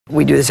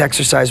We do this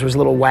exercise, was a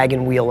little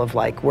wagon wheel of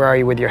like, where are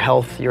you with your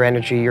health, your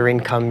energy, your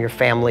income, your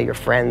family, your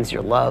friends,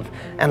 your love?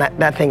 And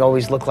that thing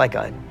always looked like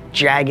a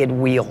jagged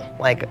wheel,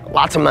 like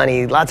lots of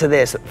money, lots of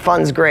this,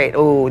 fun's great,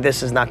 oh,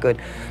 this is not good.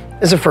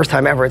 This is the first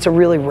time ever. It's a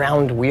really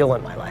round wheel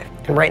in my life.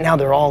 And right now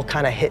they're all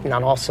kind of hitting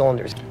on all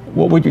cylinders.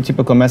 What would your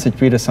typical message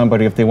be to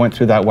somebody if they went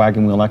through that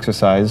wagon wheel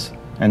exercise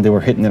and they were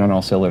hitting it on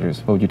all cylinders?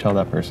 What would you tell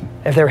that person?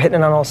 If they were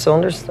hitting it on all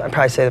cylinders, I'd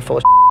probably say they're full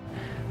of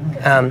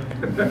and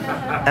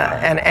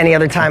any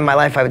other time in my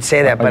life I would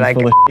say that, but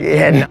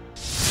no.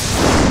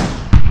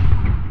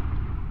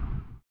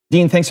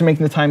 Dean, thanks for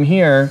making the time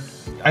here.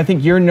 I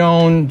think you're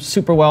known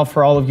super well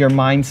for all of your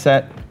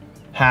mindset,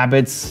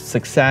 habits,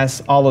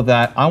 success, all of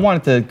that. I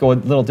wanted to go a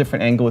little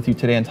different angle with you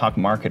today and talk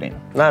marketing.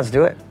 Let's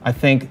do it. I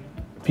think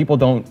people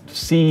don't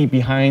see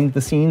behind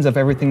the scenes of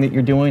everything that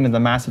you're doing and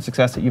the massive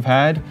success that you've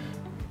had.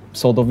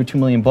 Sold over 2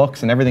 million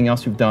books and everything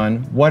else you've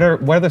done. What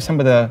are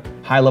some of the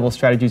high-level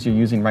strategies you're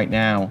using right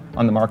now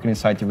on the marketing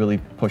side to really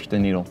push the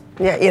needle?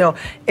 Yeah, you know,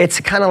 it's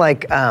kind of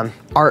like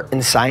art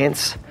and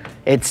science.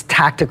 It's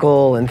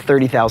tactical and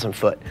 30,000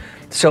 foot.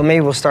 So maybe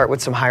we'll start with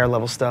some higher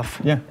level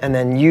stuff. Yeah. And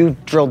then you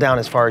drill down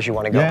as far as you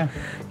want to go. Yeah.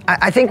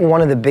 I think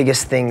one of the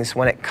biggest things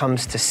when it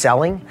comes to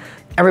selling,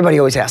 everybody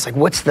always asks, like,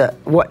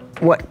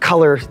 what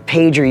color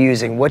page are you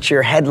using? What's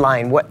your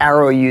headline? What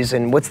arrow are you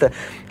using?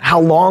 How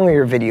long are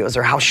your videos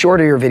or how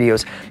short are your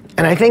videos?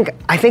 And I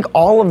think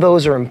all of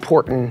those are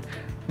important,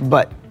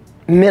 but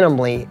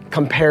minimally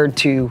compared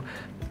to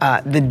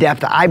the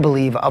depth, I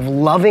believe, of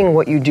loving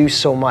what you do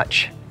so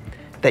much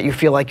that you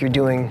feel like you're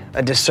doing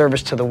a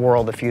disservice to the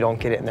world if you don't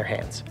get it in their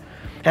hands.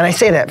 And I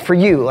say that for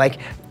you, like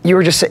you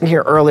were just sitting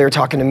here earlier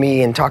talking to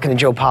me and talking to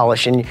Joe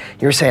Polish, and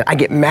you were saying, I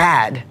get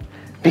mad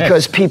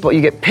because you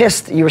get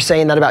pissed. You were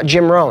saying that about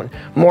Jim Rohn.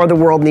 More of the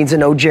world needs to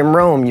know Jim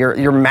Rohn.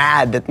 You're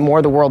mad that more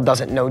of the world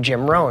doesn't know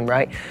Jim Rohn,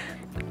 right?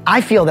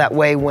 I feel that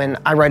way when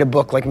I write a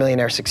book like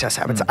Millionaire Success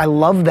Habits. I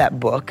love that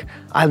book.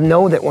 I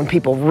know that when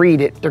people read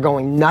it, they're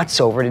going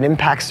nuts over it. It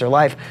impacts their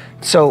life.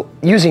 So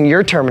using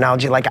your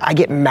terminology, like I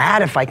get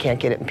mad if I can't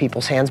get it in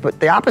people's hands, but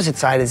the opposite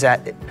side is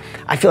that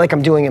I feel like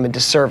I'm doing them a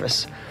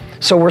disservice.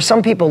 So where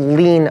some people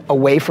lean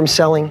away from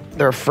selling,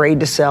 they're afraid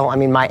to sell. I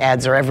mean, my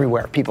ads are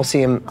everywhere. People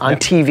see them on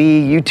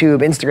TV,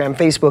 YouTube, Instagram,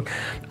 Facebook.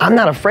 I'm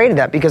not afraid of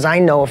that because I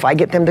know if I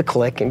get them to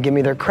click and give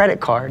me their credit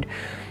card,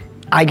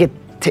 I get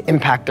to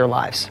impact their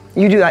lives.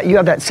 You do that, you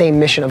have that same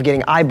mission of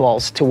getting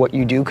eyeballs to what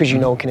you do because you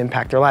know it can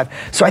impact their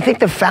life. So I think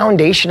the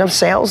foundation of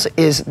sales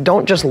is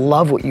don't just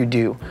love what you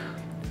do,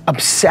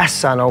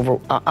 obsess on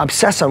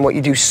what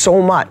you do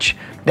so much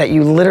that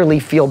you literally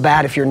feel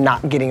bad if you're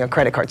not getting a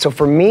credit card. So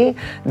for me,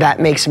 that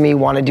makes me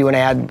want to do an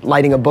ad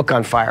lighting a book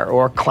on fire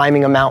or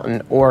climbing a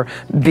mountain or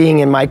being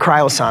in my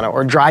cryosauna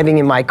or driving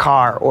in my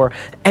car or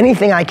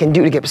anything I can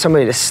do to get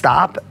somebody to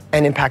stop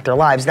and impact their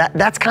lives.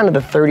 That's kind of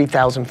the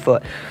 30,000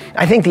 foot.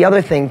 I think the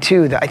other thing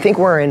too, that I think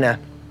we're in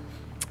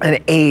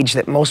an age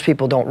that most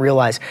people don't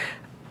realize.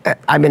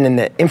 I've been in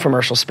the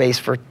infomercial space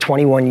for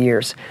 21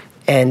 years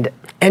and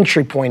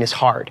entry point is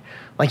hard.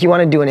 Like you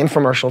want to do an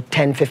infomercial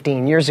 10,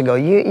 15 years ago,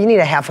 you need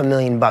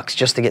 $500,000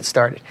 just to get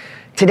started.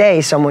 Today,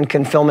 someone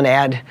can film an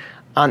ad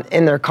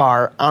in their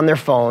car, on their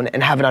phone,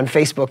 and have it on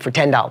Facebook for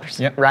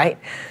 $10, right?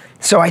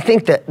 So I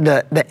think that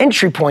the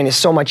entry point is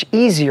so much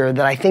easier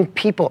that I think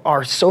people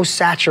are so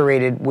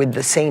saturated with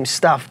the same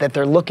stuff that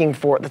they're looking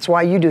for. That's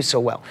why you do so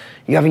well.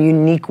 You have a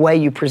unique way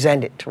you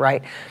present it,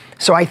 right?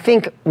 So I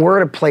think we're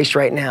at a place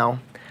right now,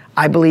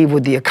 I believe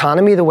with the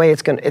economy, the way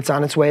it's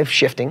on its way of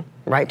shifting,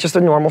 right? Just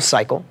a normal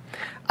cycle.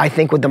 I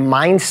think with the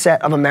mindset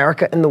of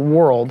America and the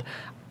world,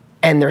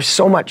 and there's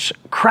so much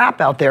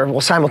crap out there,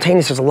 well,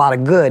 simultaneously there's a lot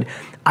of good.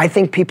 I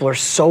think people are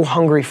so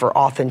hungry for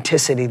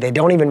authenticity, they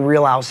don't even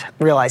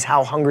realize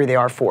how hungry they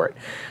are for it.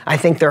 I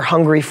think they're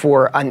hungry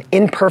for an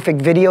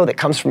imperfect video that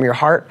comes from your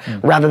heart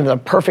rather than a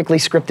perfectly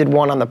scripted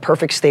one on the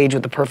perfect stage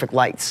with the perfect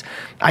lights.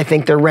 I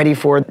think they're ready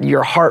for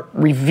your heart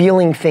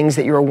revealing things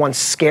that you were once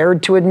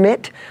scared to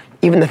admit,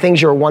 even the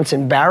things you were once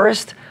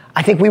embarrassed.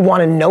 I think we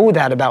want to know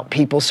that about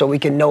people so we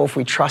can know if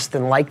we trust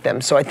and like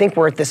them. So I think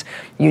we're at this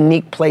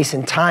unique place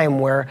in time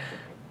where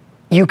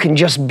you can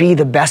just be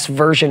the best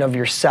version of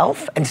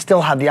yourself and still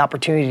have the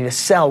opportunity to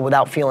sell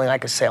without feeling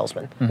like a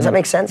salesman. Does that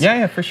make sense?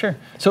 Yeah, for sure.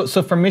 So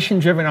for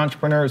mission-driven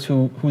entrepreneurs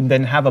who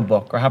then have a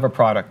book or have a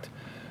product,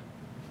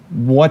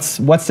 what's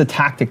the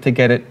tactic to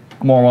get it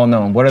more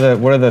well-known? What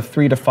are the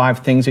 3 to 5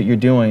 things that you're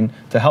doing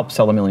to help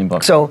sell 1 million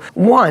books? So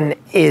one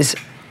is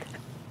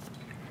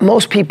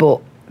most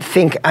people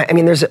think, I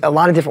mean, there's a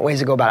lot of different ways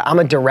to go about it. I'm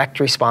a direct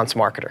response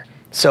marketer.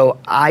 So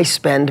I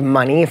spend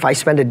money. If I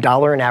spend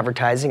 $1 in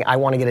advertising, I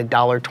want to get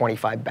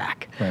 $1.25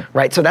 back,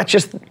 right? So that's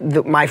just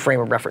my frame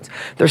of reference.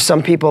 There's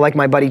some people like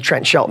my buddy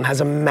Trent Shelton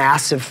has a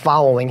massive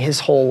following. His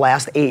whole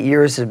last 8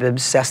 years has been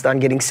obsessed on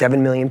getting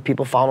 7 million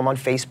people following him on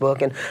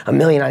Facebook and 1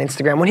 million on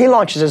Instagram. When he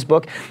launches his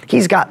book,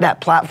 he's got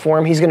that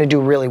platform. He's going to do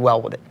really well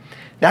with it.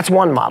 That's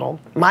one model.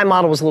 My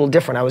model was a little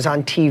different. I was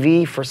on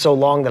TV for so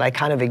long that I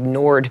kind of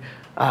ignored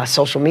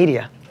social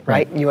media.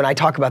 Right? You and I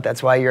talk about that.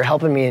 That's why you're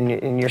helping me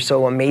and you're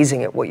so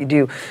amazing at what you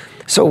do.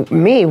 So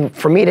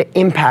for me to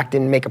impact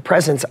and make a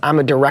presence, I'm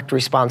a direct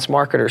response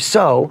marketer.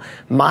 So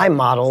my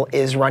model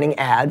is running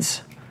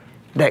ads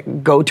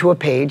that go to a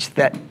page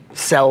that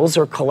sells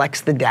or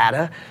collects the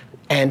data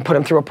and put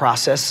them through a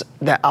process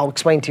that I'll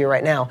explain to you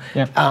right now.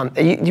 Yeah.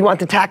 You want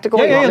the tactical?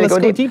 Yeah, you want me let's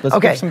to go deep. Let's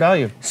give some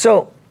value.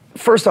 So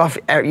first off,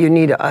 you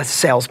need a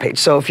sales page.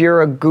 So if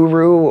you're a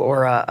guru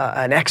or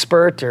an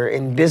expert or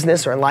in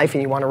business or in life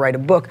and you want to write a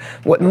book,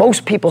 what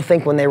most people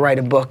think when they write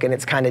a book and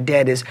it's kind of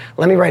dead is,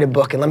 let me write a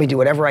book and let me do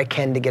whatever I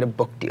can to get a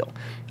book deal.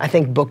 I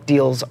think book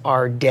deals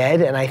are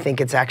dead, and I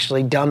think it's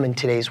actually dumb in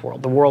today's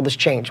world. The world has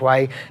changed.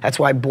 That's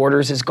why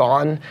Borders is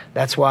gone.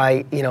 That's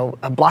why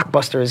a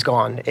Blockbuster is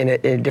gone in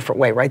a different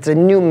way, right? It's a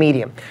new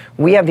medium.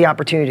 We have the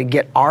opportunity to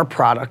get our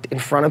product in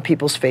front of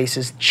people's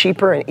faces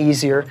cheaper and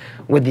easier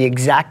with the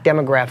exact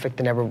demographic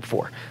than ever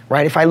before,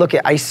 right? If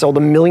I sold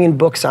 1 million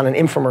books on an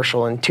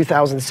infomercial in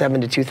 2007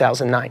 to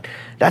 2009.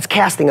 That's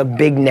casting a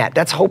big net.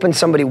 That's hoping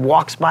somebody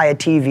walks by a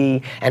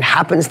TV and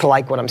happens to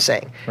like what I'm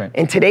saying. Right.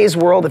 In today's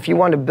world, if you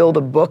want to build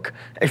a book,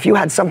 if you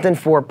had something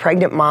for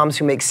pregnant moms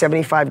who make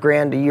 75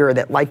 grand a year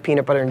that like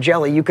peanut butter and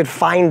jelly, you could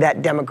find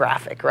that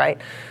demographic, right?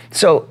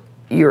 So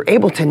you're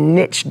able to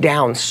niche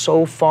down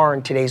so far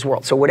in today's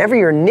world. So whatever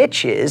your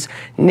niche is,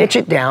 niche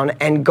it down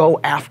and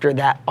go after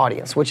that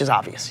audience, which is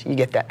obvious. You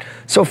get that.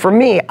 So for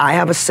me, I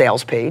have a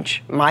sales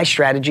page. My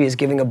strategy is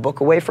giving a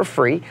book away for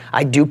free.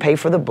 I do pay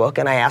for the book,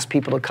 and I ask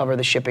people to cover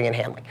the shipping and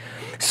handling.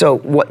 So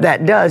what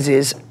that does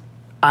is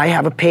I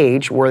have a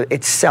page where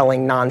it's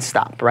selling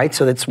nonstop, right?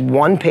 So that's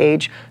one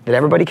page that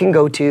everybody can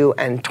go to,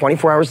 and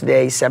 24 hours a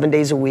day, 7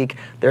 days a week,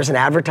 there's an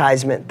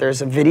advertisement,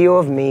 there's a video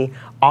of me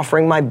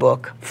offering my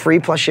book, free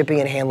plus shipping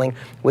and handling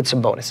with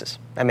some bonuses.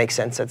 That makes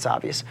sense, that's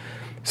obvious.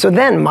 So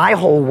then my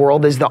whole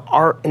world is the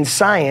art and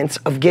science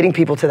of getting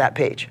people to that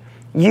page.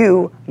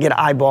 You get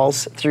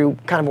eyeballs through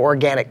kind of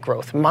organic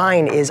growth.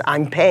 Mine is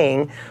I'm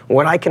paying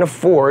what I can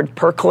afford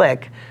per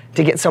click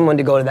to get someone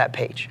to go to that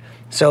page.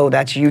 So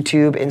that's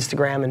YouTube,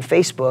 Instagram, and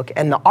Facebook.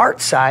 And the art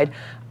side,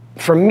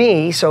 for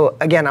me, so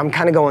again, I'm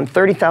kind of going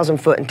 30,000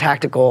 foot and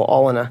tactical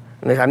all in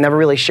I've never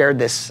really shared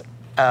this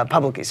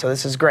publicly, so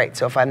this is great.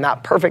 So if I'm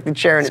not perfect at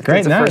sharing it's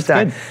the first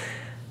time. Good.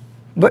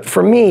 But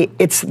for me,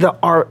 it's the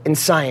art and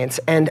science.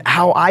 And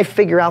how I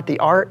figure out the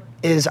art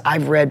is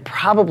I've read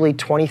probably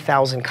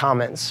 20,000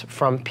 comments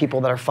from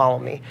people that are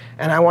following me.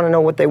 And I want to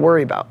know what they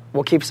worry about,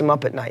 what keeps them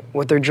up at night,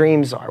 what their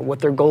dreams are, what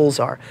their goals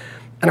are.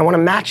 And I want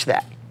to match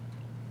that.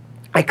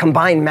 I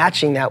combine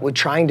matching that with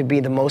trying to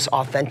be the most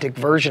authentic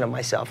version of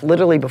myself.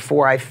 Literally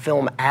before I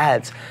film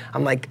ads,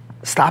 I'm like,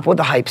 stop with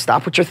the hype,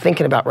 stop what you're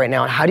thinking about right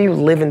now, and how do you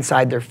live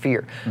inside their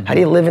fear? Mm-hmm. How do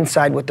you live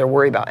inside what they're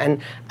worried about?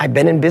 And I've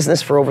been in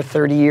business for over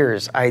 30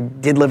 years. I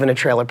did live in a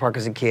trailer park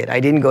as a kid.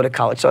 I didn't go to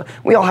college. So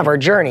we all have our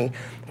journey,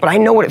 but I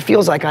know what it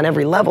feels like on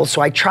every level,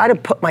 so I try to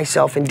put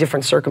myself in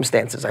different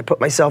circumstances. I put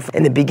myself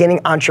in the beginning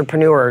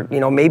entrepreneur,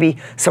 maybe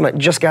someone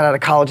just got out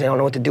of college and they don't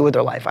know what to do with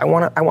their life. I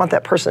want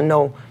that person to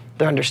know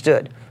they're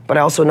understood. But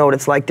I also know what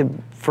it's like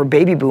for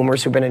baby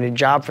boomers who've been in a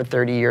job for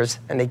 30 years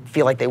and they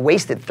feel like they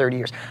wasted 30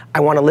 years. I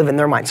want to live in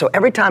their mind. So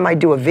every time I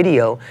do a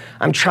video,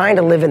 I'm trying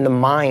to live in the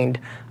mind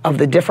of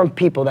the different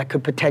people that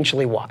could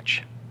potentially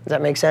watch. Does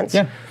that make sense?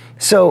 Yeah.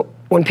 So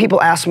when people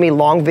ask me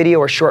long video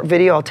or short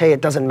video, I'll tell you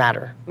it doesn't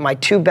matter. My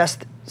two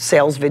best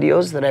sales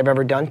videos that I've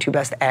ever done, two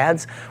best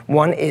ads,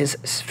 one is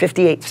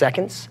 58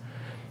 seconds,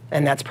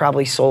 and that's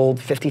probably sold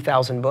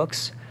 50,000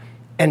 books,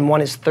 and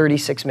one is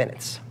 36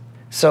 minutes.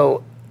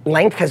 So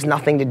length has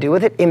nothing to do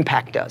with it,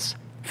 impact does.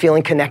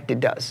 Feeling connected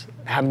does.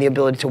 Having the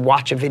ability to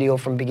watch a video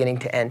from beginning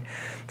to end.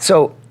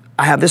 So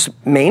I have this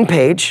main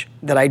page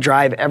that I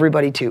drive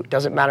everybody to. It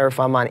doesn't matter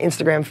if I'm on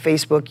Instagram,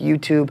 Facebook,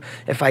 YouTube,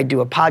 if I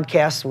do a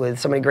podcast with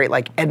somebody great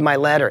like Ed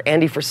Milet or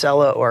Andy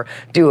Frisella, or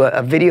do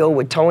a video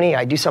with Tony,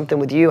 I do something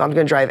with you, I'm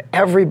gonna drive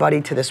everybody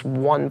to this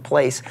one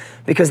place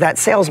because that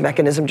sales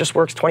mechanism just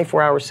works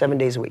 24 hours, 7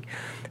 days a week.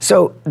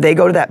 So they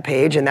go to that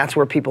page, and that's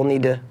where people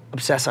need to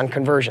obsess on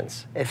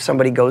conversions. If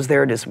somebody goes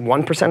there, does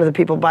 1% of the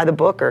people buy the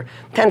book or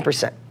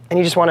 10%? And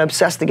you just want to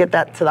obsess to get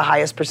that to the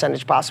highest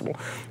percentage possible.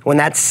 When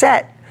that's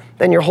set,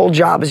 then your whole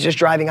job is just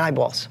driving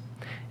eyeballs.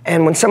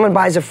 And when someone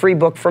buys a free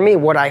book from me,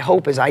 what I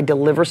hope is I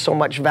deliver so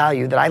much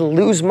value that I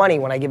lose money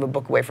when I give a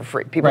book away for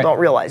free. People don't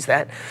realize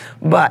that.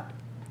 But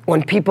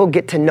when people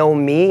get to know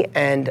me,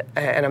 and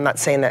I'm not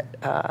saying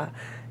that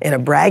in a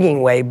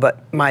bragging way,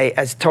 but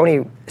as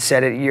Tony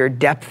said it,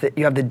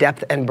 you have the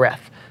depth and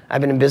breadth.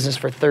 I've been in business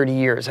for 30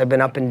 years. I've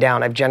been up and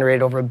down. I've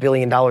generated over $1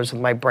 billion with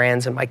my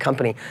brands and my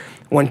company.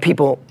 When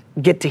people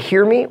get to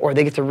hear me or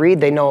they get to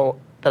read, they know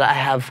that I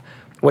have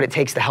what it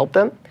takes to help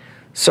them.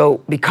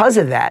 So because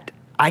of that,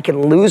 I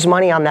can lose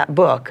money on that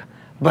book,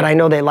 but I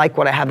know they like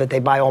what I have, that they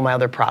buy all my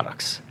other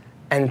products.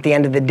 And at the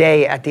end of the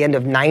day, at the end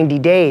of 90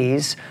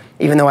 days,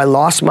 even though I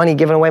lost money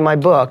giving away my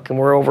book, and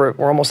we're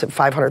almost at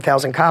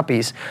 500,000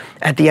 copies,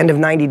 at the end of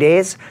 90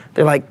 days,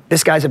 they're like,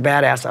 this guy's a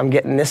badass. I'm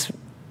getting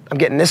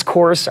this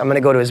course, I'm gonna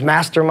go to his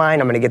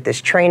mastermind, I'm gonna get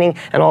this training,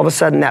 and all of a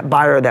sudden that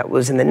buyer that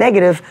was in the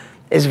negative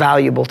is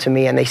valuable to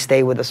me, and they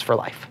stay with us for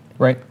life.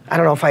 Right. I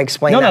don't know if I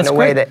explained that in a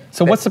way that...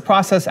 So what's the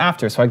process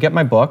after? So I get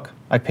my book,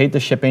 I paid the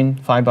shipping,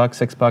 $5,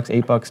 $6,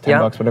 $8,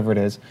 $10, whatever it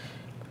is.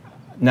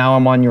 Now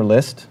I'm on your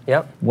list.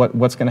 Yep.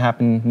 What's going to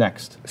happen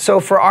next?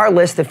 So for our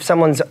list, if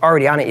someone's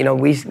already on it, you know,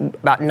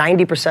 about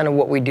 90% of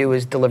what we do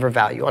is deliver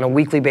value. On a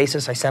weekly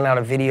basis, I send out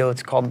a video.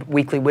 It's called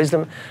Weekly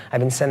Wisdom.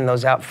 I've been sending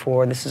those out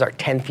this is our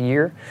 10th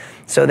year.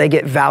 So they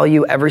get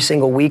value every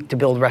single week to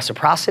build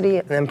reciprocity,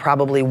 and then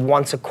probably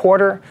once a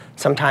quarter,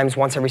 sometimes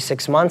once every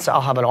 6 months,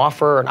 I'll have an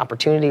offer or an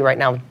opportunity. Right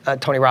now,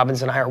 Tony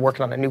Robbins and I are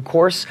working on a new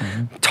course.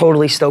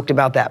 Totally stoked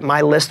about that.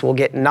 My list will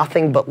get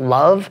nothing but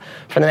love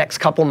for the next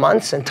couple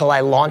months until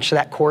I launch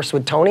that course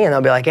with Tony, and they'll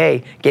be like,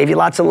 hey, gave you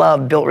lots of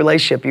love, built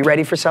relationship, you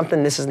ready for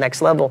something? This is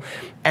next level.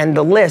 And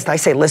the list, I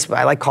say list, but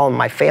I like calling them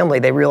my family.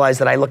 They realize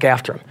that I look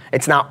after them.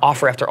 It's not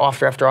offer after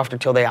offer after offer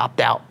until they opt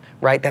out.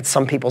 Right? That's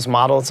some people's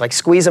model. It's like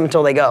squeeze them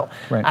until they go.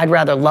 Right. I'd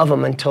rather love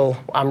them until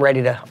I'm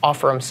ready to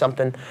offer them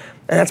something. And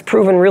that's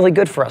proven really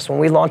good for us. When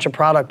we launch a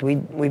product,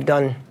 we've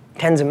done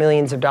tens of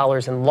millions of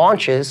dollars in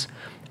launches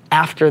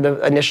after the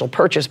initial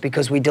purchase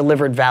because we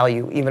delivered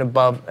value even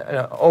above,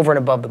 over and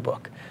above the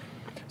book.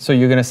 So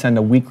you're going to send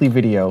a weekly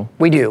video?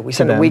 We do. We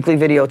send a weekly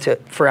video to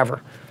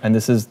forever. And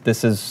this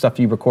is stuff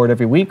you record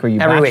every week, or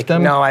you every batch week.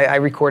 them? No, I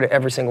record it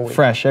every single week.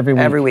 Fresh every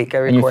week? Every week, I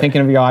record And you're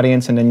thinking of your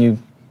audience, and then you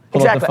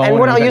pull up the phone. And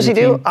what I'll usually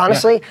do, team?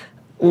 honestly,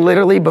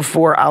 literally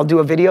before I'll do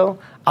a video,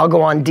 I'll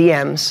go on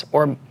DMs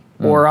or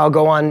I'll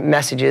go on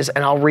messages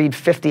and I'll read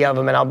 50 of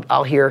them and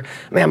I'll hear,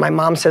 man, my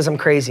mom says I'm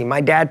crazy.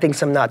 My dad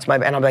thinks I'm nuts.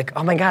 And I'll be like,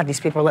 oh my God,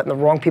 these people are letting the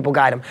wrong people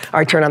guide them. All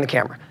right, turn on the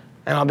camera.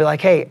 And I'll be like,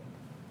 hey,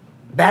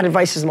 bad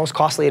advice is the most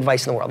costly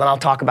advice in the world. And I'll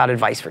talk about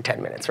advice for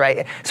 10 minutes,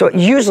 right? So it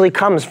usually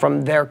comes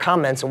from their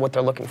comments and what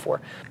they're looking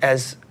for.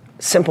 As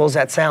simple as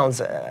that sounds,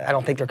 I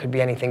don't think there could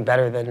be anything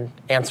better than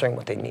answering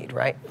what they need,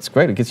 right? It's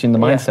great. It gets you in the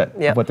mindset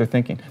of what they're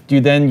thinking. Do you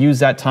then use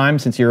that time,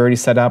 since you're already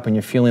set up and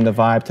you're feeling the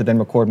vibe, to then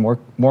record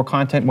more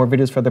content, more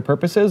videos for other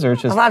purposes, or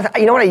it's just...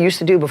 You know what I used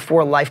to do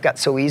before life got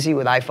so easy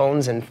with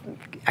iPhones and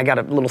I got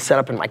a little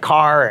setup in my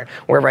car or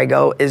wherever I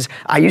go, is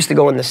I used to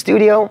go in the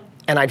studio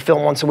and I'd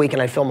film once a week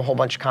and I'd film a whole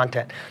bunch of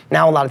content.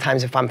 Now a lot of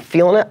times if I'm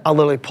feeling it, I'll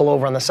literally pull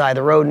over on the side of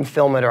the road and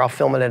film it, or I'll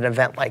film it at an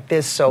event like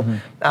this. So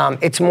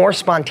it's more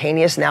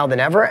spontaneous now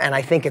than ever, and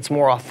I think it's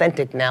more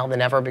authentic now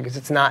than ever because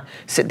it's not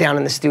sit down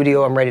in the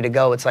studio, I'm ready to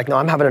go. It's like, no,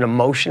 I'm having an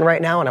emotion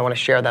right now and I want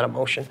to share that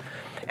emotion.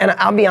 And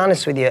I'll be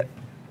honest with you,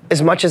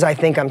 as much as I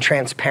think I'm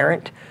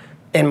transparent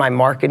in my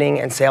marketing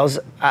and sales,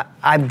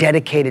 I've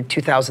dedicated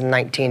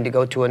 2019 to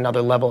go to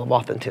another level of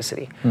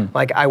authenticity.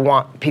 Like I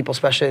want people,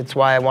 especially it's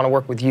why I want to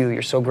work with you,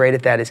 you're so great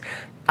at that, is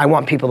I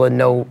want people to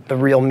know the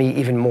real me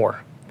even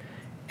more.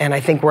 And I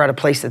think we're at a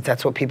place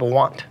that's what people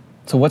want.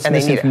 So what's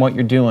missing from what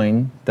you're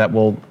doing that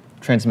will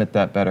transmit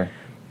that better?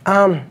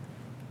 A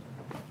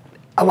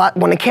lot,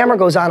 when the camera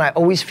goes on, I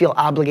always feel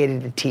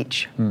obligated to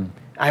teach.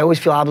 I always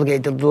feel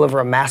obligated to deliver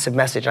a massive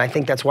message, and I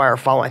think that's why our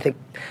following, I think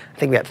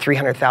we had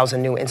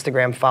 300,000 new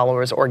Instagram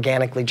followers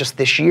organically just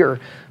this year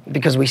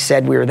because we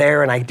said we were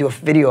there, and I do a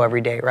video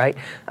every day, right?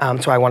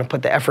 So I want to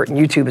put the effort in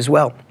YouTube as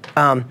well.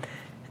 But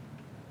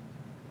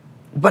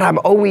I'm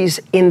always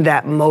in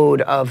that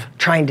mode of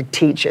trying to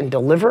teach and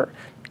deliver,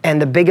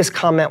 and the biggest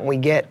comment we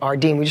get are,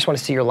 Dean, we just want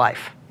to see your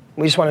life.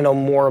 We just want to know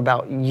more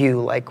about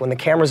you. Like when the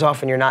camera's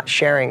off and you're not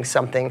sharing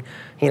something,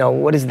 you know,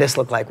 what does this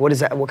look like? What is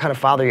that? What kind of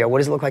father you are? What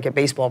does it look like at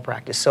baseball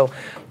practice? So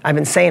I've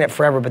been saying it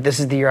forever, but this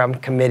is the year I'm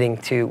committing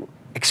to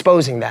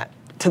exposing that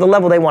to the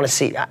level they want to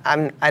see.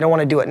 I don't want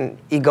to do it in an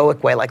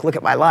egoic way, like look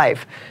at my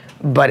life,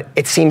 but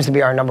it seems to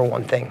be our number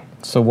one thing.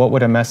 So what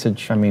would a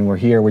message, I mean, we're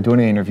here, we're doing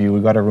an interview,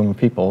 we've got a room of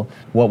people.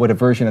 What would a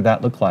version of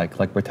that look like?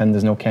 Like pretend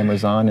there's no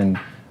cameras on and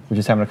we're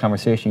just having a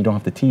conversation, you don't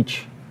have to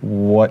teach.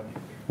 What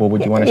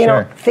would you want to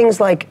share? Know, things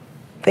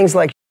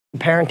like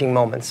parenting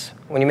moments.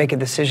 When you make a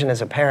decision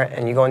as a parent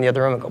and you go in the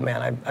other room and go,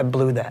 man, I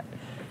blew that.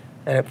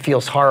 And it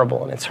feels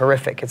horrible and it's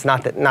horrific. It's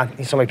not that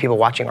so many people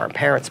watching aren't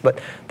parents, but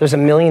there's a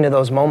million of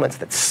those moments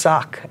that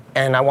suck.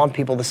 And I want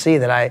people to see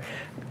that I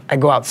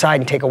go outside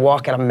and take a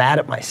walk and I'm mad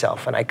at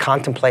myself and I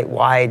contemplate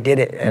why I did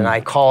it. And I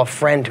call a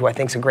friend who I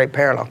think is a great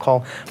parent. I'll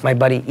call my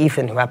buddy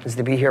Ethan, who happens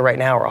to be here right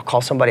now, or I'll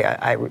call somebody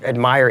I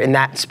admire in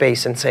that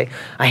space and say,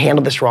 I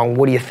handled this wrong,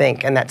 what do you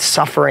think? And that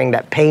suffering,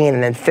 that pain,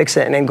 and then fix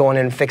it, and then going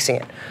in and fixing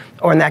it.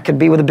 Or, and that could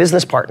be with a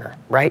business partner,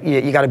 right?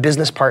 You got a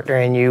business partner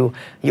and you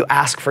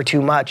ask for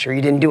too much, or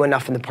you didn't do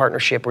enough in the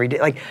partnership, or you did,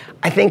 like,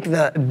 I think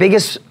the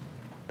biggest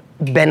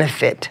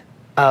benefit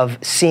of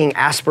seeing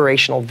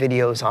aspirational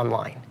videos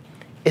online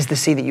is to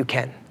see that you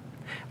can.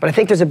 But I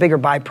think there's a bigger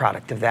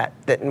byproduct of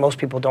that most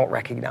people don't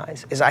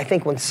recognize, is I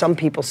think when some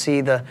people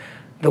see the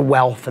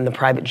wealth and the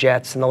private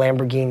jets and the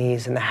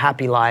Lamborghinis and the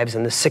happy lives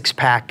and the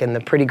six-pack and the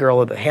pretty girl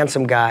or the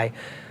handsome guy,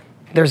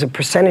 there's a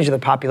percentage of the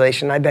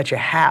population, I bet you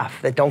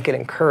half, that don't get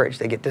encouraged.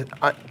 They get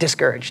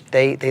discouraged.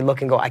 They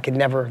look and go, I could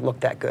never look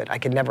that good. I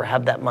could never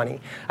have that money.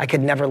 I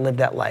could never live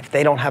that life.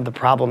 They don't have the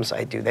problems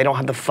I do. They don't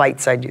have the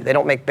fights I do. They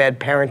don't make bad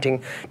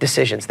parenting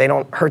decisions. They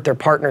don't hurt their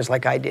partners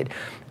like I did.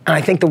 And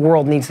I think the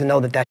world needs to know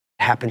that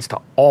happens to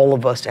all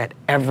of us at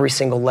every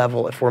single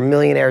level. If we're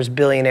millionaires,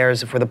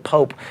 billionaires, if we're the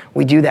Pope,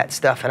 we do that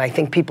stuff. And I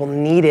think people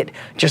need it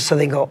just so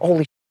they go,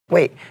 holy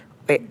wait,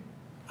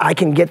 I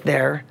can get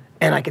there.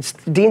 And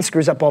Dean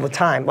screws up all the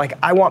time. Like,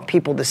 I want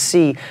people to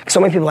see,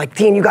 so many people are like,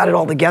 Dean, you got it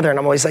all together. And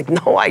I'm always like,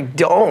 no, I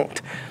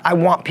don't. I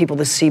want people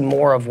to see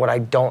more of what I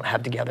don't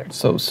have together.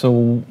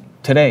 So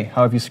today,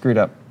 how have you screwed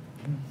up?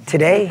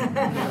 Today,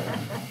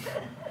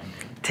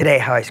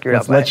 how I screwed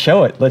up. Let's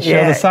show it. Let's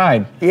show the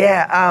side.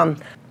 Yeah.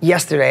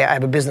 Yesterday, I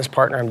have a business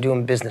partner I'm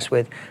doing business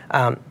with.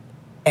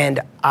 And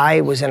I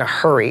was in a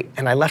hurry,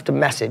 and I left a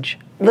message.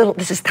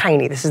 This is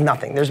tiny, this is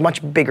nothing. There's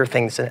much bigger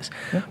things than this.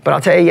 Yeah. But I'll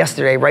tell you,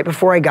 yesterday, right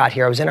before I got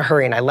here, I was in a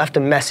hurry and I left a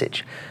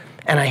message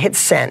and I hit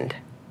send.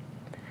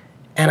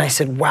 And I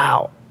said,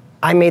 wow,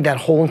 I made that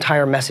whole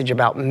entire message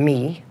about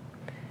me.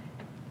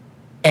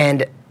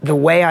 And the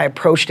way I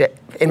approached it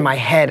in my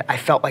head, I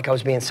felt like I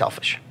was being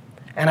selfish.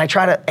 And I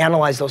try to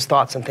analyze those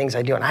thoughts and things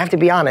I do. And I have to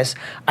be honest,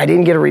 I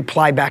didn't get a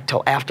reply back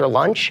till after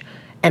lunch.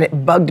 And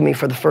it bugged me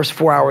for the first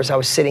 4 hours I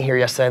was sitting here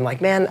yesterday. I'm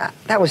like, man,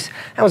 that was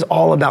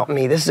all about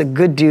me. This is a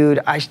good dude.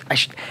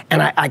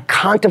 And I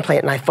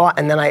contemplate and I thought,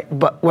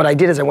 but what I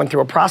did is I went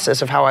through a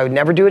process of how I would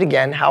never do it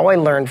again, how I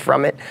learned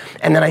from it.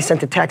 And then I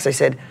sent a text. I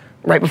said,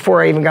 right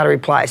before I even got a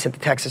reply, I sent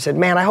the text. I said,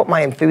 man, I hope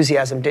my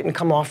enthusiasm didn't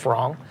come off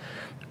wrong.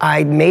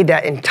 I made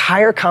that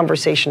entire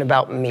conversation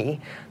about me.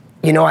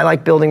 You know, I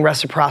like building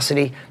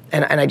reciprocity,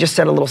 and I just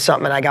said a little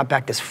something, and I got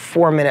back this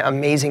 4-minute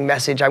amazing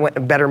message. I went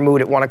in a better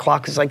mood at 1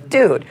 o'clock. It's like,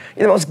 dude,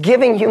 you're the most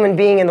giving human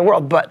being in the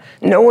world, but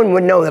no one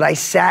would know that I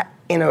sat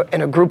in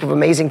a group of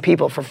amazing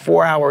people for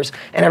 4 hours,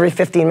 and every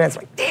 15 minutes,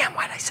 like, damn,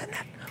 why'd I send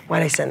that?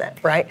 Why'd I send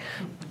that, right?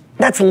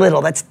 That's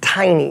little, that's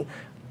tiny.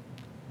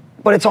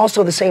 But it's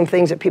also the same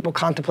things that people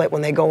contemplate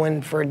when they go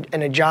in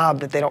a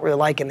job that they don't really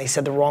like and they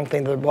said the wrong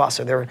thing to their boss,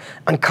 or they're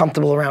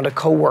uncomfortable around a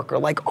coworker.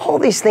 Like, all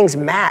these things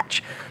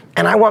match.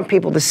 And I want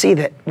people to see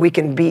that we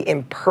can be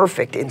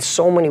imperfect in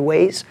so many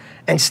ways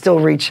and still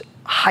reach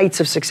heights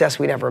of success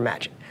we never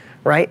imagined,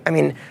 right? I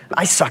mean,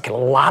 I suck at a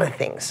lot of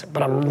things,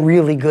 but I'm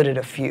really good at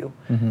a few.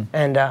 Mm-hmm.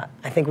 And I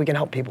think we can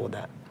help people with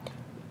that.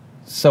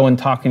 So in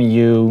talking to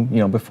you,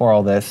 before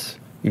all this,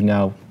 you've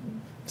now,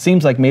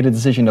 seems like made a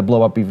decision to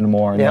blow up even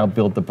more and now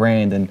build the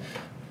brand and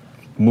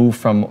move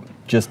from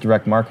just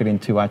direct marketing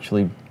to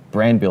actually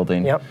brand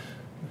building. Yep.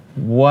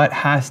 What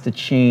has to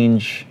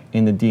change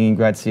in the Dean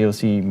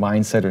Graziosi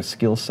mindset or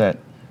skill set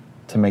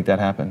to make that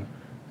happen?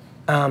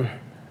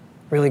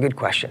 Really good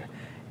question.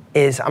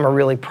 I'm a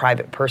really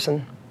private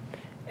person.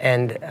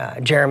 And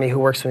Jeremy, who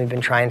works with me, has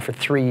been trying for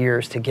 3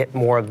 years to get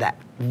more of that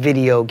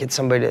video, get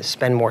somebody to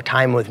spend more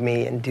time with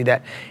me and do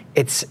that.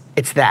 It's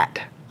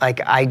that. Like,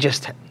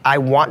 I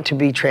want to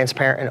be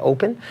transparent and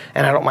open,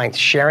 and I don't mind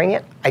sharing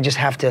it.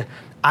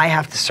 I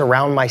have to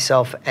surround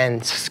myself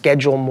and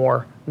schedule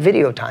more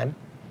video time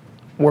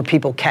where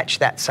people catch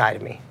that side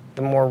of me,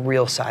 the more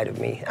real side of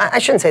me. I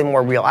shouldn't say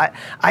more real.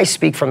 I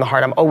speak from the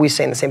heart. I'm always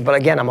saying the same, but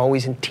again, I'm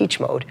always in teach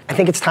mode. I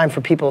think it's time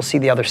for people to see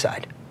the other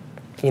side.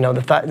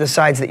 The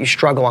sides that you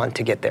struggle on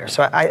to get there.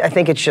 So I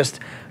think it's just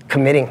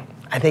committing.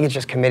 I think it's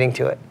just committing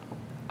to it.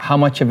 How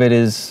much of it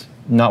is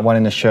not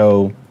wanting to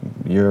show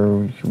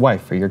your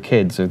wife or your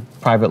kids or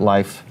private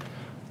life,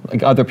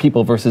 like other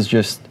people, versus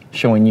just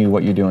showing you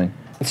what you're doing?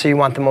 And so you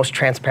want the most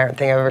transparent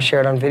thing I've ever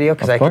shared on video?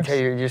 Because I can tell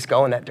you're just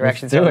going that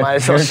direction, so I might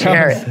as well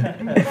share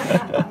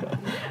it.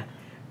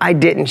 I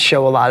didn't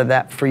show a lot of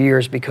that for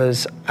years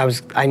because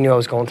I knew I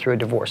was going through a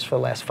divorce for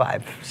the last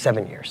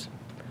 5-7 years.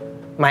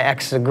 My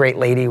ex is a great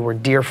lady. We're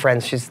dear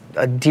friends. She's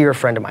a dear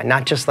friend of mine.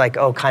 Not just like,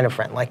 kind of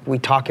friend. Like, we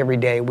talk every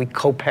day. We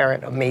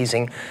co-parent,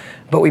 amazing.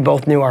 But we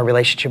both knew our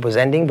relationship was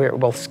ending. We were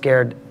both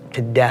scared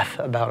to death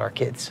about our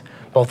kids.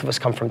 Both of us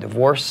come from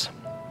divorce,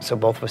 so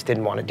both of us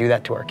didn't want to do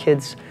that to our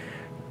kids.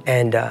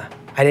 And I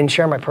didn't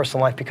share my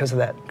personal life because of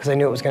that, because I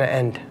knew it was going to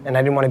end, and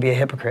I didn't want to be a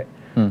hypocrite.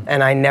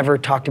 And I never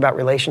talked about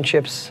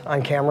relationships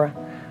on camera.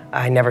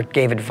 I never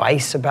gave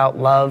advice about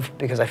love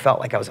because I felt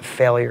like I was a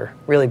failure,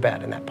 really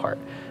bad in that part.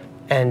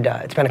 And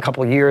it's been a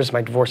couple of years.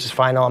 My divorce is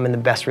final. I'm in the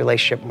best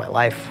relationship of my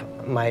life.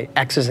 My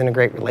ex is in a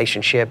great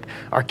relationship.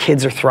 Our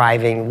kids are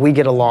thriving. We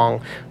get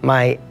along.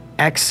 My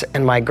ex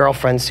and my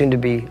girlfriend, soon to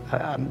be,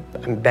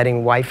 I'm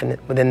betting wife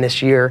within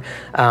this year,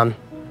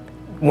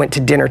 went to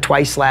dinner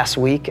twice last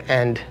week,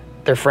 and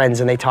they're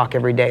friends and they talk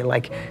every day.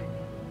 Like,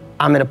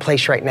 I'm in a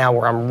place right now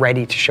where I'm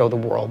ready to show the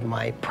world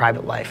my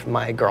private life,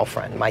 my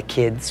girlfriend, my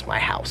kids, my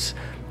house.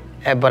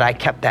 But I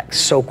kept that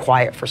so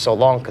quiet for so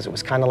long because it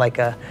was kind of like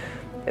an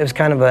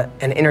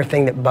inner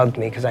thing that bugged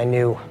me because I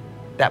knew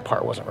that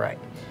part wasn't right.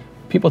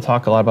 People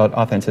talk a lot about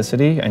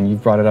authenticity, and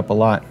you've brought it up a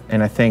lot.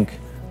 And I think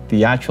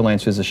the actual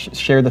answer is to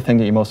share the thing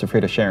that you're most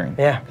afraid of sharing.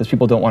 Yeah. Because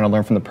people don't want to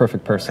learn from the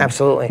perfect person.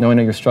 Absolutely. Knowing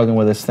that you're struggling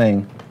with this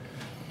thing.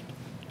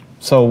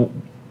 So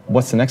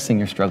what's the next thing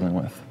you're struggling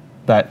with?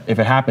 That if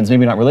it happens,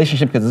 maybe not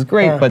relationship because it's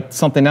great, but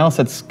something else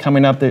that's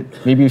coming up that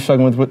maybe you're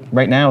struggling with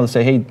right now, to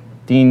say, hey,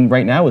 Dean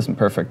right now isn't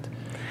perfect.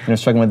 You're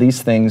struggling with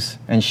these things,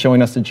 and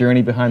showing us the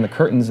journey behind the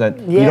curtains that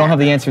you don't have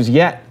the answers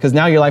yet, because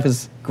now your life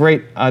is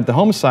great at the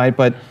home side,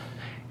 but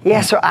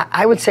Yeah, so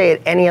I would say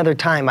at any other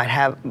time I'd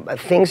have,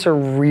 things are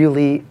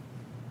really,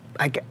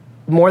 like,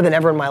 more than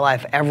ever in my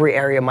life, every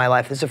area of my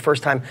life. This is the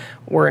first time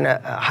we're in a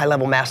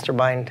high-level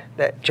mastermind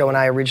that Joe and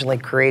I originally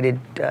created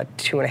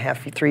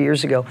 2.5, 3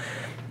 years ago.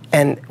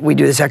 And we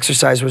do this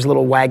exercise, there's a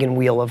little wagon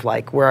wheel of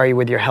like, where are you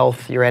with your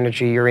health, your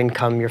energy, your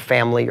income, your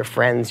family, your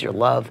friends, your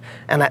love.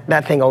 And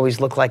that thing always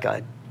looked like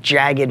a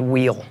jagged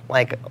wheel,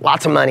 like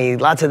lots of money,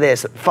 lots of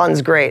this,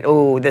 fun's great,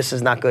 oh, this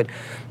is not good.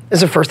 This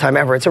is the first time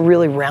ever. It's a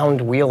really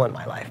round wheel in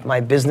my life. My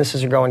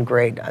businesses are going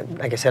great.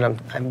 Like I said,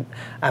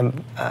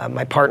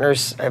 my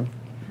partners, I have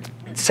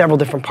several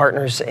different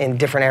partners in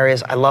different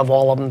areas. I love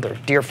all of them. They're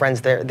dear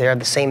friends. They have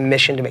the same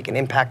mission to make an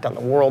impact on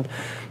the world.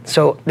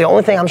 So the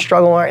only thing I'm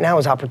struggling with right now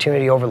is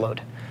opportunity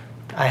overload.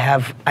 I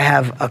have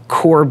a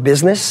core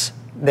business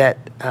that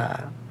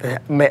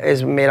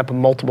is made up of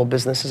multiple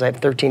businesses. I have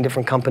 13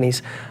 different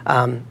companies,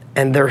 and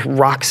they're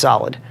rock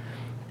solid.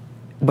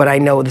 But I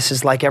know this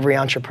is like every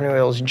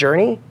entrepreneurial's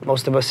journey.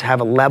 Most of us have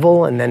a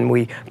level, and then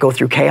we go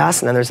through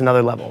chaos, and then there's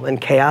another level,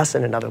 and chaos,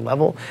 and another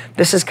level.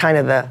 This is kind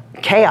of the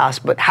chaos,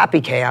 but happy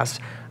chaos,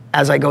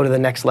 as I go to the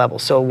next level.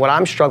 So what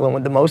I'm struggling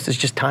with the most is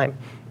just time.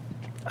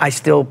 I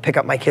still pick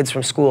up my kids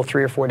from school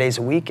 3 or 4 days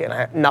a week, and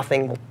I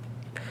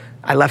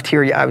left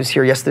here, I was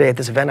here yesterday at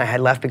this event. I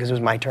had left because it was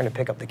my turn to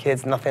pick up the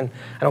kids. Nothing,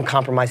 I don't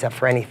compromise that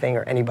for anything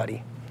or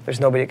anybody. There's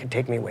nobody that could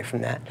take me away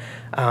from that.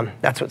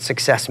 That's what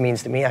success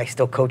means to me. I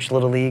still coach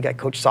Little League, I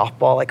coach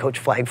softball, I coach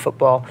flag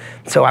football.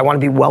 So I want to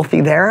be wealthy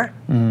there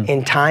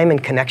in time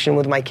and connection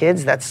with my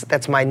kids.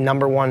 That's my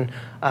number one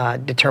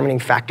determining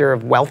factor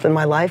of wealth in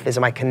my life, is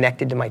am I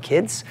connected to my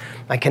kids?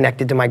 Am I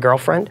connected to my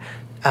girlfriend?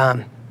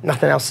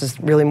 Nothing else is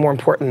really more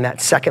important than that.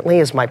 Secondly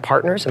is my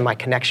partners and my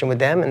connection with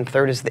them. And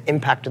third is the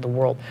impact of the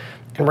world.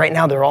 And right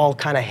now they're all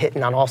kind of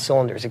hitting on all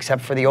cylinders,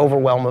 except for the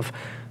overwhelm of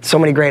so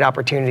many great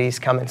opportunities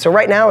coming. So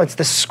right now it's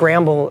the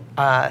scramble,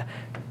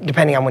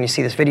 depending on when you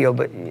see this video,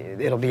 but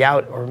it'll be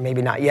out or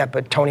maybe not yet,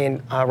 but Tony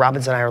and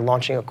Robbins and I are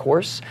launching a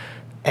course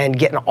and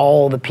getting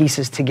all the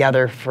pieces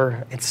together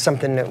for, it's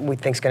something that we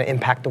think is going to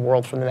impact the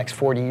world for the next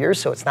 40 years.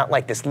 So it's not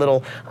like this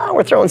little, oh,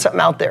 we're throwing something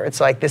out there. It's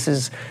like, this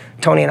is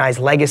Tony and I's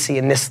legacy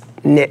in this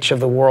niche of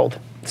the world.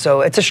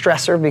 So it's a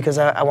stressor because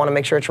I want to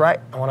make sure it's right.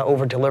 I want to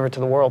over-deliver to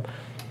the world.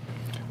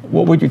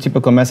 What would your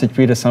typical message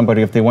be to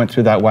somebody if they went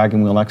through that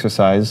wagon wheel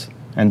exercise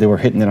and they were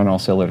hitting it on all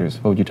cylinders?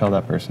 What would you tell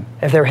that person?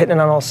 If they were hitting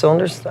it on all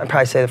cylinders, I'd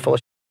probably say they're full of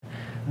shit.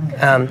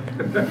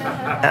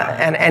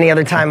 And any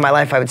other time in my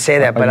life I would say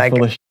that, but I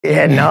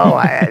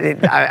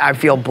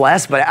feel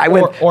blessed, but I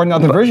would. Or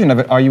another version of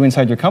it, are you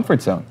inside your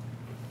comfort zone?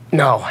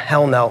 No,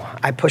 hell no.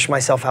 I push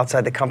myself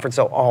outside the comfort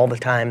zone all the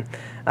time,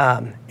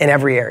 in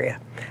every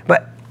area.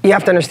 But you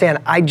have to understand,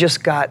 I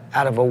just got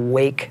out of a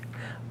wake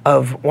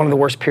of one of the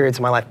worst periods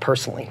of my life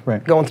personally.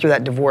 Right. Going through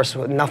that divorce,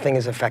 nothing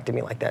has affected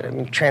me like that. I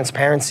mean,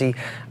 transparency,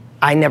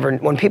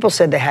 when people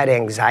said they had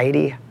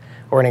anxiety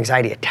or an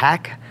anxiety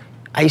attack,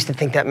 I used to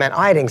think that meant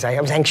I had anxiety,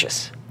 I was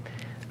anxious.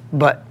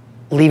 But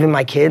leaving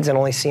my kids and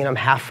only seeing them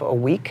half a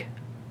week,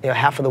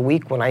 half of the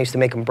week when I used to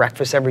make them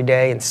breakfast every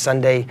day and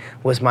Sunday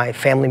was my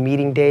family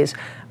meeting days,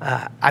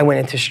 I went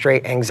into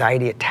straight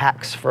anxiety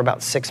attacks for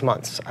about 6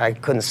 months. I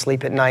couldn't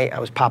sleep at night, I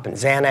was popping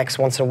Xanax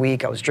once a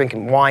week, I was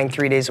drinking wine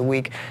 3 days a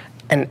week,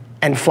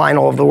 and flying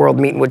all over the world,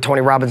 meeting with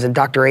Tony Robbins and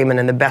Dr. Amen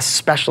and the best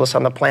specialists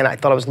on the planet. I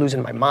thought I was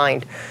losing my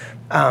mind.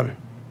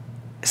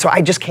 So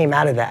I just came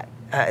out of that,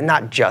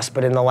 not just,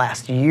 but in the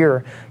last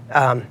year.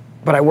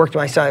 But I worked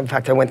myself, in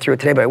fact, I went through it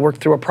today, but I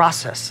worked through a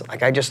process.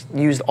 Like I just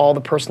used all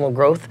the personal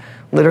growth.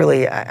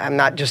 Literally, I'm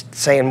not just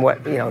saying what,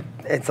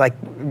 it's like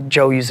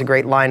Joe used a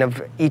great line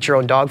of eat your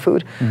own dog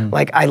food.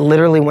 Like I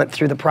literally went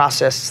through the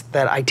process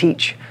that I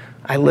teach.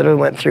 I literally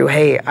went through,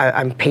 hey,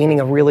 I'm painting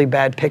a really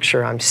bad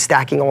picture. I'm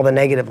stacking all the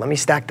negative. Let me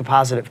stack the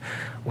positive.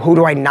 Who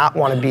do I not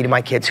want to be to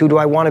my kids? Who do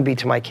I want to be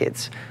to my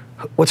kids?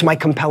 What's my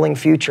compelling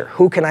future?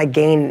 Who can I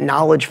gain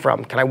knowledge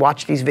from? Can I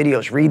watch these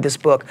videos, read this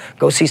book,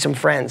 go see some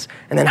friends?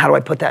 And then how do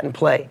I put that in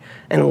play?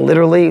 And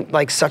literally,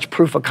 like such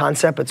proof of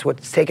concept, it's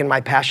what's taken my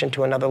passion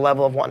to another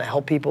level of wanting to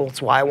help people.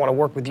 It's why I want to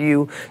work with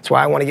you. It's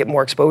why I want to get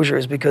more exposure,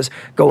 is because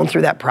going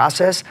through that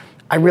process,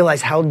 I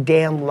realize how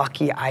damn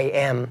lucky I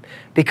am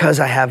because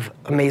I have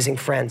amazing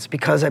friends,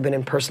 because I've been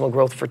in personal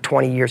growth for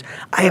 20 years.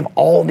 I have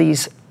all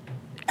these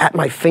at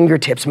my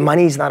fingertips.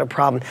 Money's not a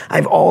problem. I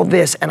have all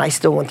this, and I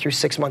still went through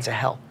 6 months of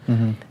hell.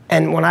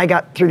 And when I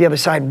got through the other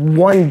side,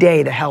 one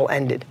day the hell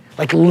ended.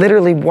 Like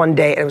literally one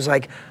day, it was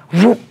like,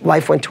 whoop,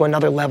 life went to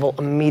another level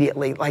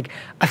immediately. Like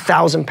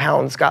 1,000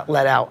 pounds got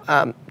let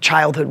out.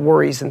 Childhood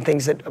worries and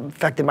things that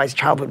affected my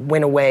childhood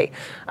went away.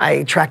 I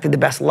attracted the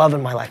best love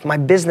in my life. My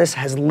business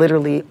has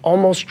literally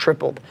almost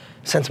tripled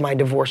since my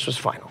divorce was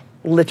final.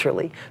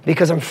 Literally,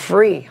 because I'm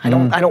free. I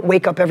don't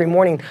wake up every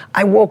morning.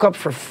 I woke up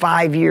for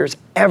 5 years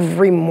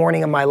every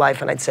morning of my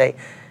life and I'd say,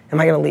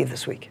 am I gonna leave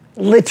this week?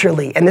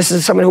 Literally, and this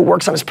is someone who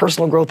works on his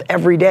personal growth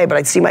every day, but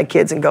I'd see my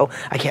kids and go,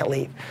 I can't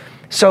leave.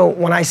 So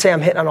when I say I'm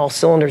hitting on all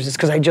cylinders, it's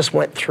because I just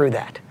went through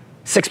that.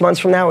 6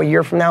 months from now, a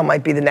year from now,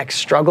 might be the next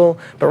struggle,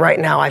 but right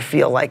now I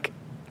feel like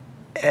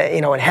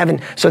you know, in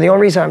heaven. So the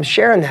only reason I'm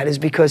sharing that is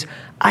because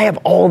I have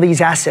all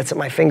these assets at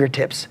my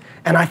fingertips,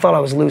 and I thought I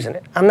was losing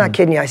it. I'm not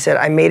kidding you. I said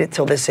I made it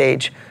till this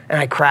age, and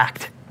I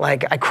cracked.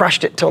 Like, I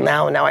crushed it till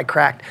now, and now I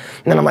cracked.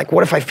 And then I'm like,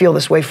 what if I feel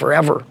this way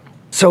forever?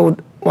 So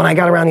when I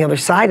got around the other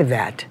side of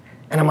that,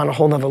 and I'm on a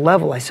whole nother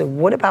level, I said,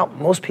 what about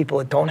most people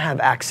that don't have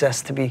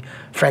access to be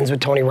friends with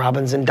Tony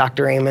Robbins and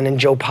Dr. Amen and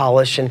Joe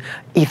Polish and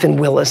Ethan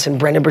Willis and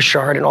Brendan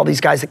Burchard and all these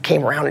guys that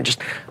came around and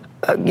just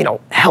you know,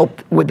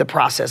 helped with the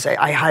process.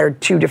 I hired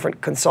 2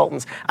 different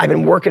consultants. I've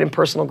been working in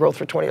personal growth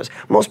for 20 years.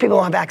 Most people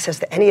don't have access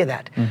to any of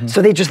that.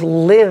 So they just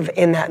live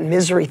in that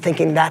misery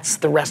thinking that's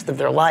the rest of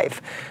their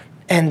life.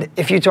 And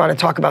if you want to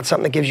talk about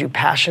something that gives you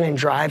passion and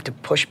drive to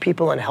push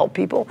people and help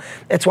people,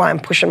 that's why I'm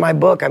pushing my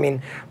book. I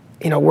mean,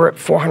 you know, we're at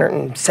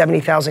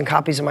 470,000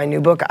 copies of my new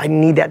book. I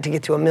need that to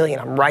get to 1 million.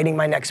 I'm writing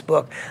my next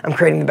book. I'm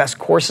creating the best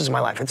courses of my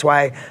life. That's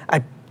why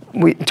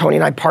Tony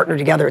and I partner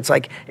together. It's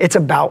like, it's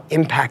about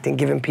impacting,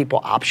 giving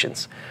people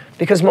options.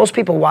 Because most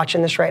people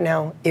watching this right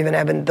now, even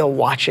Evan, they'll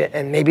watch it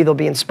and maybe they'll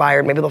be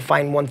inspired, maybe they'll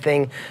find one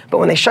thing. But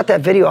when they shut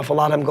that video off, a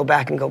lot of them go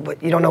back and go,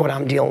 but you don't know what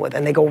I'm dealing with.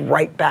 And they go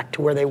right back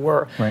to where they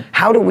were. Right.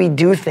 How do we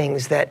do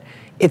things that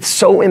it's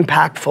so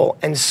impactful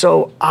and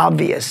so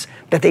obvious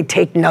that they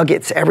take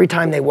nuggets every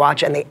time they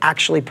watch and they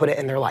actually put it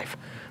in their life,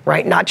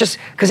 right? Not just,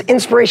 because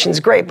inspiration is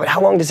great, but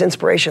how long does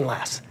inspiration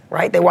last,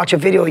 right? They watch a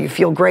video, you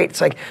feel great.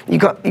 It's like you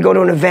go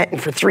to an event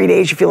and for 3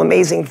 days you feel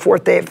amazing,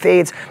 4th day it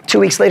fades, 2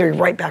 weeks later you're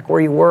right back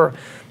where you were.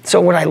 So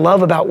what I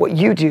love about what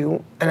you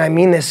do, and I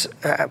mean this,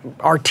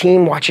 our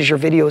team watches your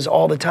videos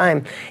all the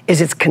time, is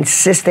it's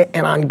consistent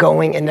and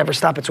ongoing and never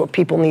stop. It's what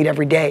people need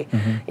every day.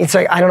 It's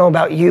like, I don't know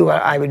about you,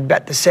 I would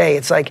bet to say,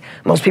 it's like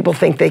most people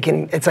think they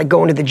can, it's like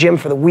going to the gym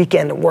for the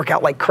weekend and work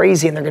out like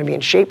crazy and they're gonna be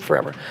in shape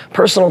forever.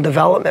 Personal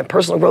development,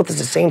 personal growth is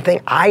the same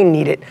thing. I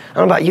need it, I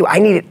don't know about you, I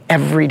need it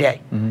every day.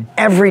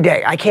 Every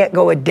day. I can't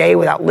go a day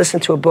without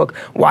listening to a book,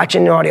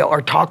 watching an audio,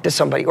 or talk to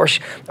somebody,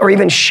 or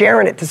even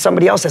sharing it to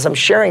somebody else. As I'm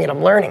sharing it,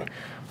 I'm learning.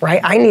 Right?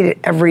 I need it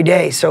every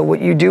day. So what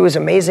you do is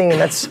amazing,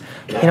 and that's,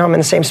 you know, I'm in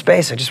the same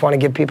space. I just want to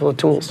give people the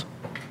tools.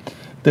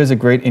 There's a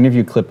great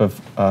interview clip of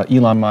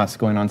Elon Musk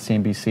going on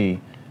CNBC,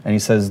 and he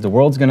says the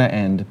world's going to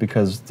end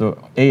because the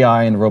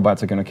AI and the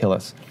robots are going to kill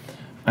us.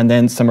 And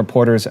then some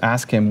reporters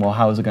ask him, well,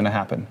 how is it going to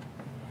happen?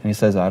 And he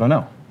says, I don't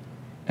know.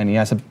 And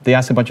they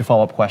ask a bunch of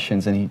follow-up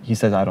questions, and he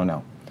says, I don't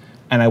know.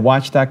 And I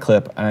watched that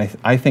clip, and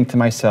I think to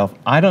myself,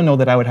 I don't know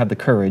that I would have the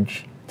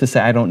courage to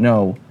say I don't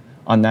know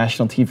on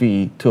national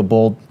TV to a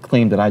bold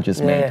claim that I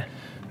just made.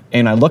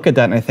 And I look at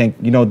that and I think,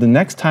 you know, the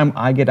next time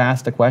I get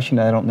asked a question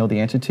that I don't know the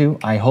answer to,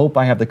 I hope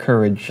I have the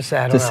courage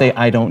to say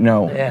I don't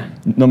know,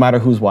 no matter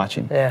who's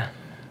watching.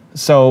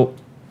 So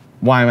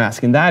why I'm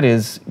asking that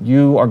is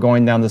you are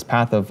going down this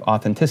path of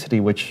authenticity,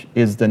 which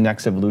is the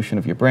next evolution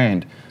of your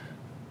brand.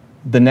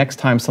 The next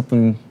time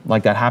something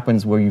like that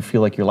happens where you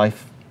feel like your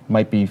life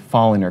might be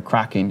falling or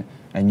cracking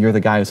and you're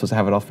the guy who's supposed to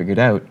have it all figured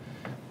out,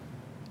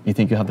 you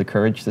think you'll have the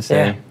courage to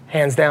say?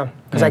 Hands down,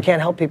 because I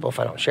can't help people if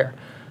I don't share.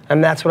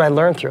 And that's what I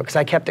learned through, because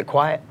I kept it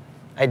quiet.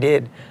 I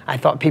did. I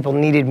thought people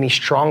needed me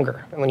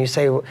stronger. And when you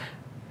say,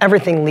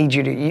 everything leads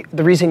you to,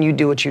 the reason you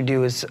do what you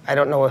do is, I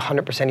don't know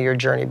 100% of your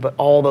journey, but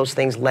all those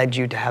things led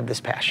you to have this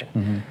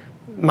passion.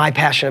 My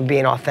passion of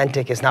being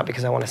authentic is not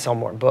because I want to sell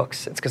more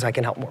books, it's because I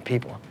can help more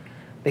people.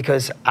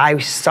 Because I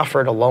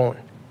suffered alone.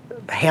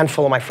 A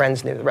handful of my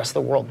friends knew, the rest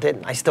of the world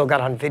didn't. I still got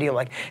on video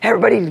like, hey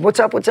everybody, what's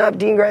up,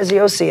 Dean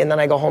Graziosi? And then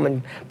I go home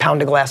and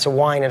pound a glass of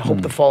wine and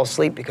hope to fall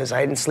asleep because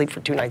I didn't sleep for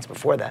 2 nights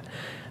before that.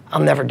 I'll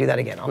never do that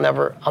again. I'll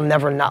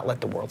never not let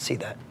the world see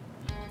that.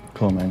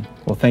 Cool, man.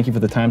 Well, thank you for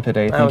the time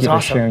today. Thank you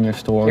for sharing your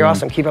story. You're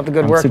awesome. Keep up the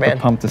good work, man. I'm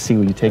super pumped to see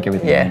where you take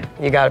everything. Yeah,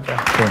 you got it, bro.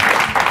 Cool.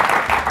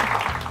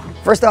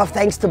 First off,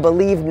 thanks to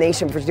Believe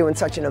Nation for doing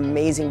such an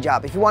amazing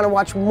job. If you want to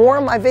watch more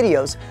of my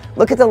videos,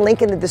 look at the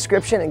link in the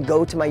description and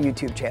go to my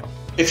YouTube channel.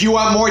 If you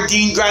want more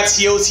Dean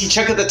Graziosi,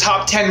 check out the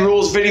top 10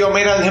 rules video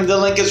made on him. The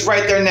link is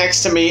right there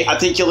next to me. I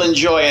think you'll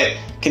enjoy it.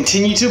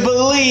 Continue to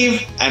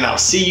believe, and I'll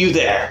see you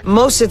there.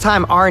 Most of the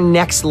time, our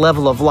next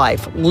level of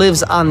life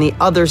lives on the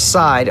other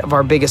side of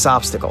our biggest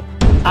obstacle.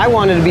 I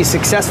wanted to be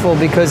successful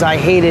because I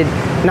hated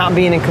not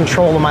being in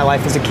control of my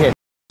life as a kid.